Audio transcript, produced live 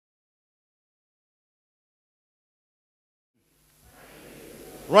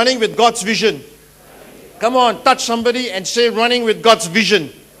Running with God's vision. Come on, touch somebody and say running with God's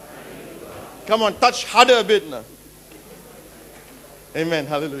vision. Come on, touch harder a bit now. Amen.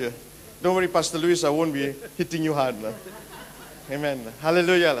 Hallelujah. Don't worry, Pastor Luis, I won't be hitting you hard now. Amen.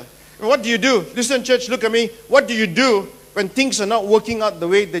 Hallelujah. What do you do? Listen, church, look at me. What do you do when things are not working out the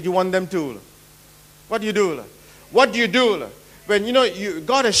way that you want them to? What do you do? What do you do when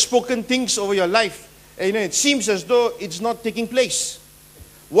God has spoken things over your life and it seems as though it's not taking place?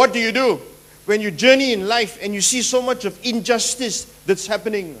 What do you do when you journey in life and you see so much of injustice that's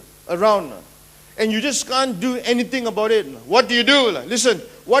happening around and you just can't do anything about it? What do you do? Listen,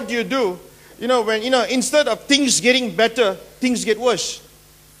 what do you do? When instead of things getting better, things get worse.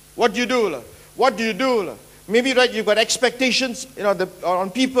 What do you do? What do you do? Maybe you've got expectations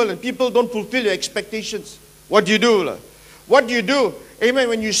on people and people don't fulfill your expectations. What do you do? What do you do? Amen.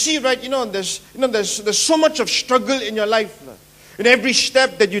 When you see there's so much of struggle in your life. In every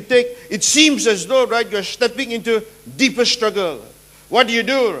step that you take, it seems as though you're stepping into deeper struggle. What do you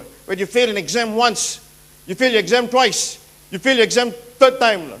do when you fail an exam once? You fail your exam twice. You fail your exam third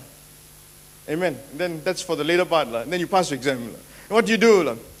time. Amen. And then that's for the later part. And then you pass your exam. What do you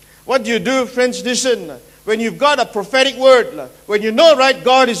do? What do you do, friends? Listen. When you've got a prophetic word, when you know,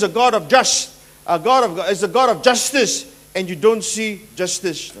 God is a God of is a God of justice, and you don't see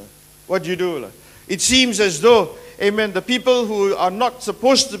justice, what do you do? It seems as though, amen, the people who are not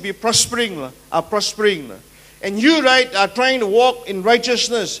supposed to be prospering are prospering. And you, are trying to walk in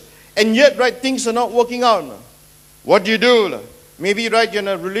righteousness, and yet, things are not working out. What do you do? Maybe, you're in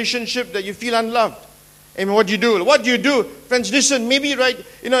a relationship that you feel unloved. Amen. What do you do? What do you do? Friends, listen, maybe,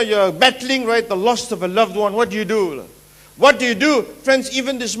 you're battling, the loss of a loved one. What do you do? What do you do? Friends,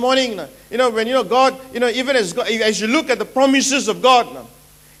 even this morning, when, God, even as you look at the promises of God,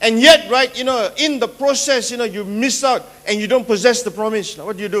 and yet, in the process, you miss out and you don't possess the promise.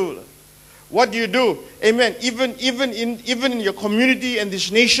 What do you do? What do you do? Amen. Even in your community and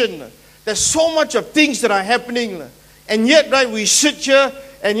this nation, there's so much of things that are happening. And yet, we sit here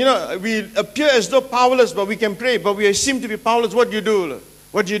and, we appear as though powerless, but we can pray, but we seem to be powerless. What do you do?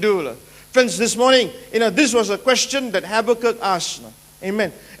 What do you do? Friends, this morning, this was a question that Habakkuk asked.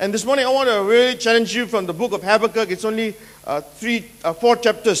 Amen. And this morning, I want to really challenge you from the book of Habakkuk. It's only 4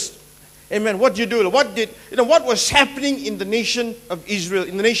 chapters. Amen. What do you do? What was happening in the nation of Israel,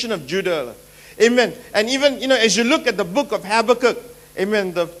 in the nation of Judah? Amen. And even, as you look at the book of Habakkuk,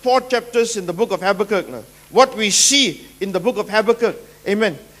 amen, the 4 chapters in the book of Habakkuk, what we see in the book of Habakkuk,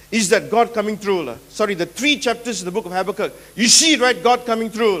 amen, is that God coming through. The 3 chapters in the book of Habakkuk, you see, God coming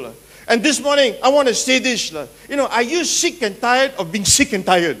through. And this morning, I want to say this. Are you sick and tired of being sick and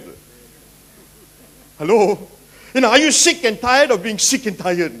tired? Hello? Are you sick and tired of being sick and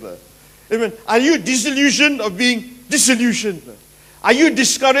tired? Amen. Are you disillusioned of being disillusioned? Are you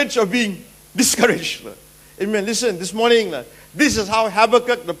discouraged of being discouraged? Amen. Listen, this morning, this is how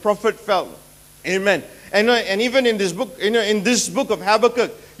Habakkuk the prophet felt. Amen. And even in this book, in this book of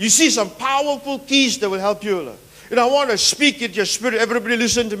Habakkuk, you see some powerful keys that will help you. I want to speak into your spirit. Everybody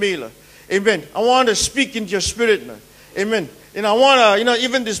listen to me. Amen. I want to speak into your spirit. Amen. And I want to,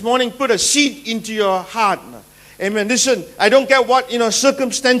 even this morning, put a seed into your heart. Amen. Listen, I don't care what,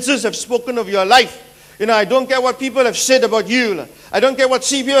 circumstances have spoken of your life. I don't care what people have said about you. I don't care what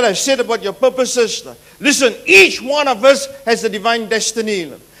people have said about your purposes. Listen, each one of us has a divine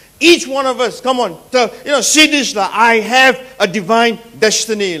destiny. Each one of us, come on, say this, I have a divine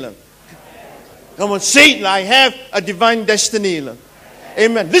destiny. Come on, say it, I have a divine destiny.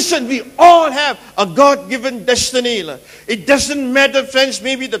 Amen. Listen, we all have a God-given destiny. It doesn't matter, friends,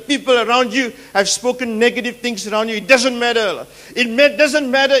 maybe the people around you have spoken negative things around you. It doesn't matter. It doesn't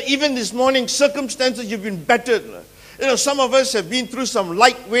matter, even this morning, circumstances you've been battered. Some of us have been through some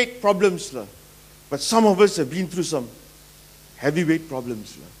lightweight problems. But some of us have been through some heavyweight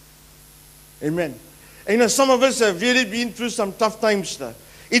problems. Amen. And some of us have really been through some tough times.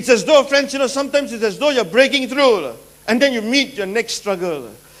 It's as though, friends, sometimes it's as though you're breaking through. And then you meet your next struggle.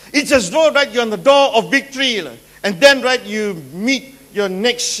 It's as though, you're on the door of victory. And then, you meet your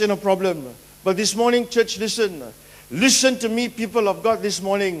next, problem. But this morning, church, listen. Listen to me, people of God, this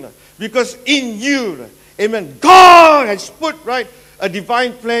morning. Because in you, amen, God has put, a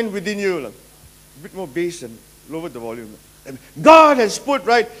divine plan within you. A bit more bass and lower the volume. God has put,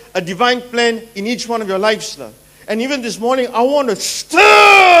 a divine plan in each one of your lives. And even this morning, I want to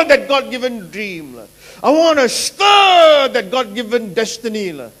stir that God-given dream. I want to stir that God-given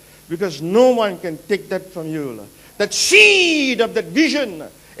destiny. Because no one can take that from you. That seed of that vision,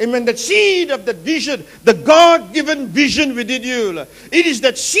 Amen. That seed of that vision, the God-given vision within you. It is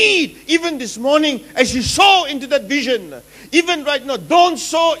that seed, even this morning, as you sow into that vision. Even right now, don't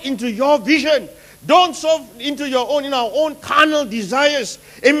sow into your vision. Don't sow into our own carnal desires.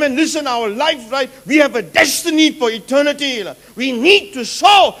 Amen. Listen, our life, right? We have a destiny for eternity. We need to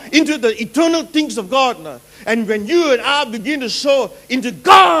sow into the eternal things of God. And when you and I begin to sow into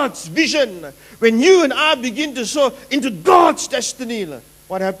God's vision, when you and I begin to sow into God's destiny,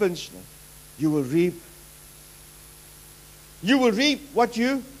 what happens? You will reap. You will reap what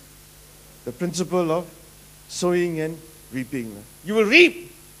you? The principle of sowing and reaping. You will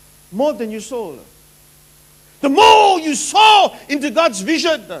reap more than you sow. The more you sow into God's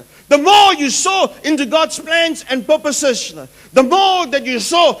vision, the more you sow into God's plans and purposes, the more that you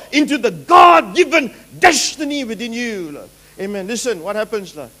sow into the God-given destiny within you. Amen. Listen, what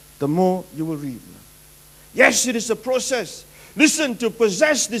happens? The more you will reap. Yes, it is a process. Listen, to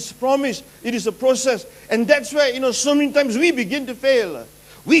possess this promise, it is a process. And that's where, so many times we begin to fail.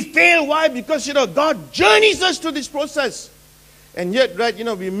 We fail, why? Because, God journeys us to this process. And yet, right,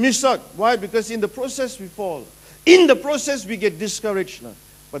 we miss out. Why? Because in the process we fall. In the process we get discouraged.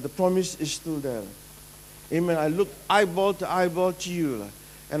 But the promise is still there. Amen. I look eyeball to eyeball to you.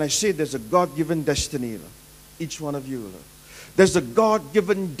 And I say there's a God-given destiny. Each one of you. There's a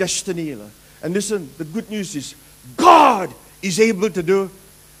God-given destiny. And listen, the good news is God is able to do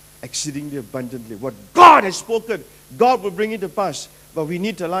exceedingly abundantly. What God has spoken, God will bring it to pass. But we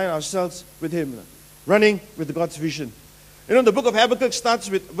need to align ourselves with Him. Running with God's vision. The book of Habakkuk starts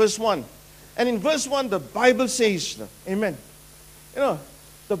with verse 1. And in verse 1, the Bible says, amen.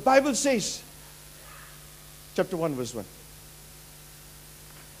 The Bible says, chapter 1, verse 1.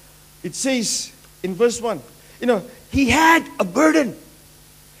 It says in verse 1, he had a burden.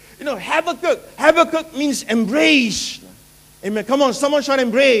 Habakkuk means embrace. Amen. Come on, someone shout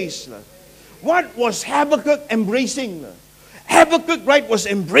embrace. What was Habakkuk embracing? Habakkuk, right, was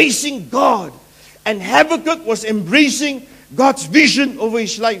embracing God. And Habakkuk was embracing God's vision over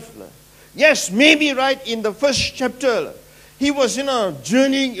his life. Yes, maybe, right, in the first chapter, he was,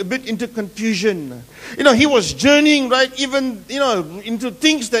 journeying a bit into confusion. He was journeying, right, even, into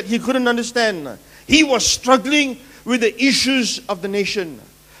things that he couldn't understand. He was struggling with the issues of the nation.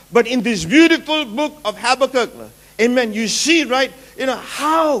 But in this beautiful book of Habakkuk, amen, you see, right,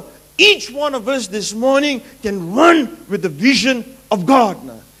 how each one of us this morning can run with the vision of God.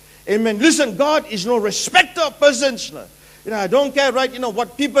 Amen. Listen, God is no respecter of persons. I don't care, right,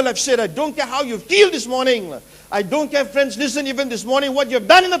 what people have said. I don't care how you feel this morning. I don't care, friends, listen, even this morning, what you've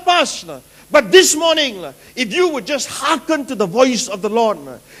done in the past. But this morning, if you would just hearken to the voice of the Lord,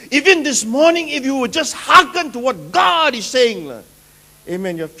 even this morning, if you would just hearken to what God is saying,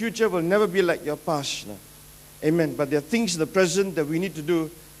 amen, your future will never be like your past. Amen. But there are things in the present that we need to do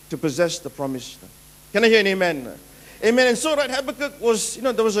to possess the promise. Can I hear an amen? Amen. And so, right, Habakkuk was,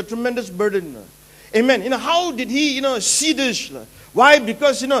 there was a tremendous burden. Amen. How did he, see this? Why?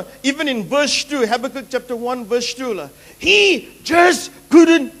 Because, even in verse 2, Habakkuk chapter 1, verse 2, he just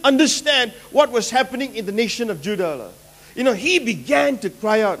couldn't understand what was happening in the nation of Judah. He began to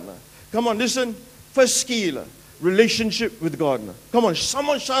cry out. Come on, listen. First key, relationship with God. Come on,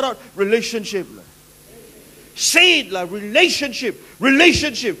 someone shout out relationship. Say it, relationship,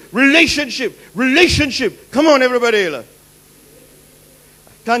 relationship, relationship, relationship. Come on, everybody.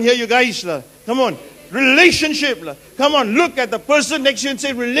 Can't hear you guys. Come on. Relationship. Come on, look at the person next to you and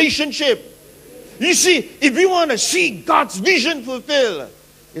say relationship. You see, if we want to see God's vision fulfilled,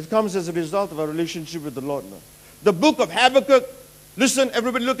 it comes as a result of our relationship with the Lord. The book of Habakkuk, listen,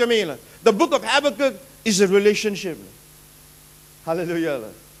 everybody look at me. The book of Habakkuk is a relationship. Hallelujah.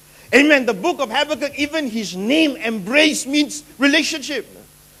 Amen. The book of Habakkuk, even his name, embrace, means relationship.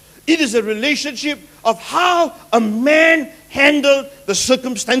 It is a relationship of how a man handled the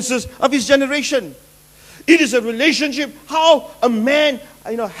circumstances of his generation. It is a relationship how a man,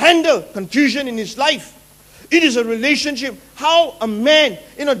 handled confusion in his life. It is a relationship how a man,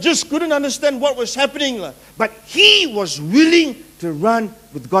 just couldn't understand what was happening. But he was willing to run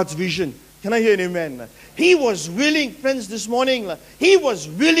with God's vision. Can I hear an amen? He was willing, friends, this morning, he was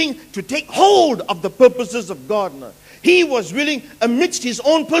willing to take hold of the purposes of God. He was willing, amidst his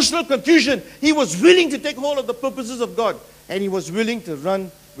own personal confusion, he was willing to take hold of the purposes of God. And he was willing to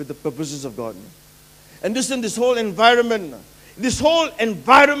run with the purposes of God. And listen, this whole environment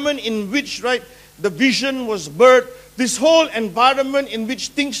in which, right, the vision was birthed, this whole environment in which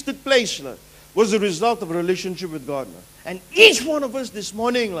things took place, was a result of a relationship with God. And each one of us this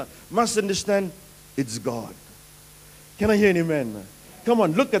morning must understand it's God. Can I hear an amen? Come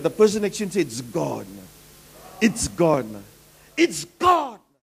on, look at the person next to you and say, it's God. It's God. It's God.